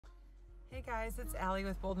Hey guys, it's Allie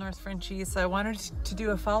with Bold Norse Frenchie. So I wanted to do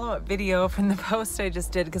a follow-up video from the post I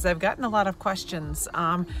just did because I've gotten a lot of questions,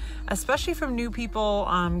 especially from new people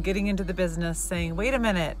getting into the business saying, wait a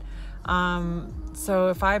minute, so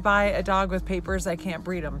if I buy a dog with papers, I can't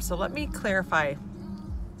breed them. So let me clarify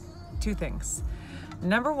two things.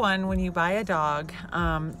 Number one, when you buy a dog,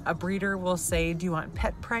 a breeder will say, do you want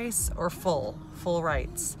pet price or full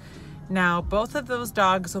rights? Now, both of those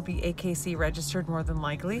dogs will be AKC registered more than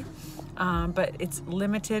likely, but it's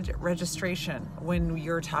limited registration when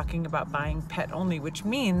you're talking about buying pet only, which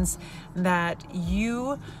means that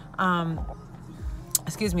you,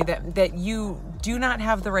 that you do not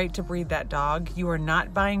have the right to breed that dog. You are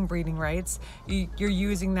not buying breeding rights. You're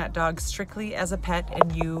using that dog strictly as a pet,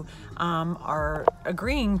 and you are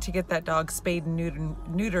agreeing to get that dog spayed and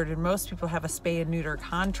neutered. And most people have a spay and neuter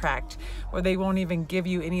contract where they won't even give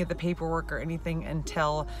you any of the paperwork or anything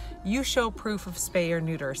until you show proof of spay or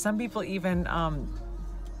neuter. Some people even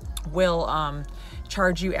will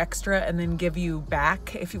charge you extra and then give you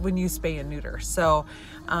back when you spay and neuter. So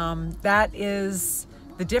that is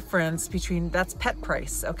the difference between, that's pet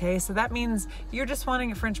price, okay? So that means you're just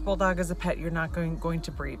wanting a French Bulldog as a pet, you're not going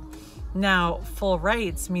to breed. Now, full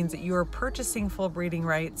rights means that you are purchasing full breeding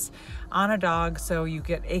rights on a dog, so you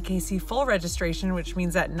get AKC full registration, which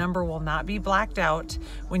means that number will not be blacked out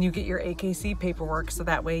when you get your AKC paperwork, so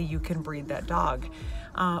that way you can breed that dog.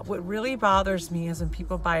 What really bothers me is when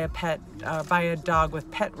people buy a dog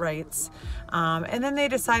with pet rights, and then they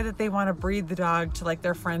decide that they want to breed the dog to like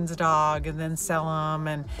their friend's dog and then sell them.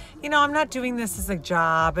 And you know, I'm not doing this as a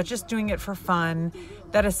job, but just doing it for fun.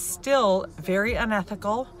 That is still very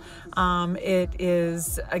unethical. It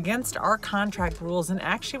is against our contract rules and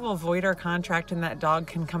actually will void our contract, and that dog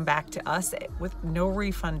can come back to us with no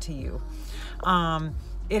refund to you.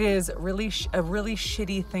 It is a really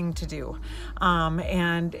shitty thing to do.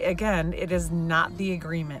 And again, it is not the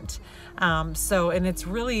agreement. And it's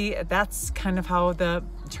really, that's kind of how the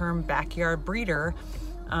term backyard breeder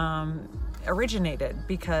originated,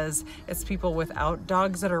 because it's people without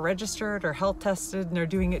dogs that are registered or health tested, and they're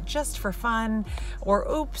doing it just for fun,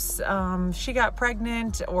 or oops, she got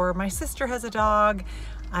pregnant, or my sister has a dog.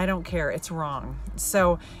 I don't care, it's wrong.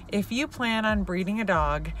 So if you plan on breeding a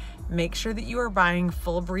dog, make sure that you are buying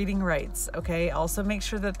full breeding rights, okay? Also make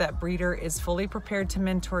sure that that breeder is fully prepared to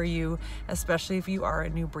mentor you, especially if you are a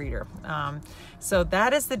new breeder. So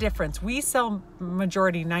that is the difference. We sell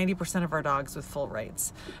majority, 90% of our dogs with full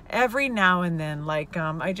rights. Every now and then, like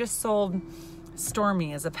I just sold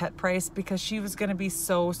Stormy as a pet price because she was going to be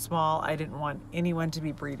so small, I didn't want anyone to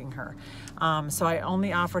be breeding her. So I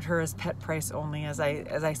only offered her as pet price only as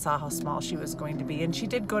I saw how small she was going to be, and she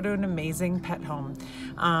did go to an amazing pet home.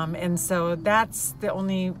 And so that's the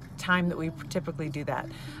only time that we typically do that.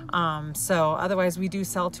 So otherwise we do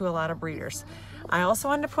sell to a lot of breeders. I also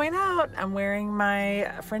wanted to point out I'm wearing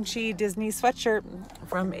my Frenchie Disney sweatshirt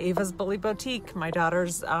from Ava's Bully Boutique, my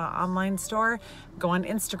daughter's online store. Go on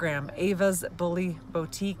Instagram, Ava's Bully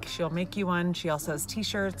Boutique. She'll make you one. She also has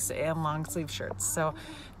t-shirts and long sleeve shirts. So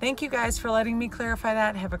thank you guys for letting me clarify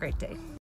that. Have a great day.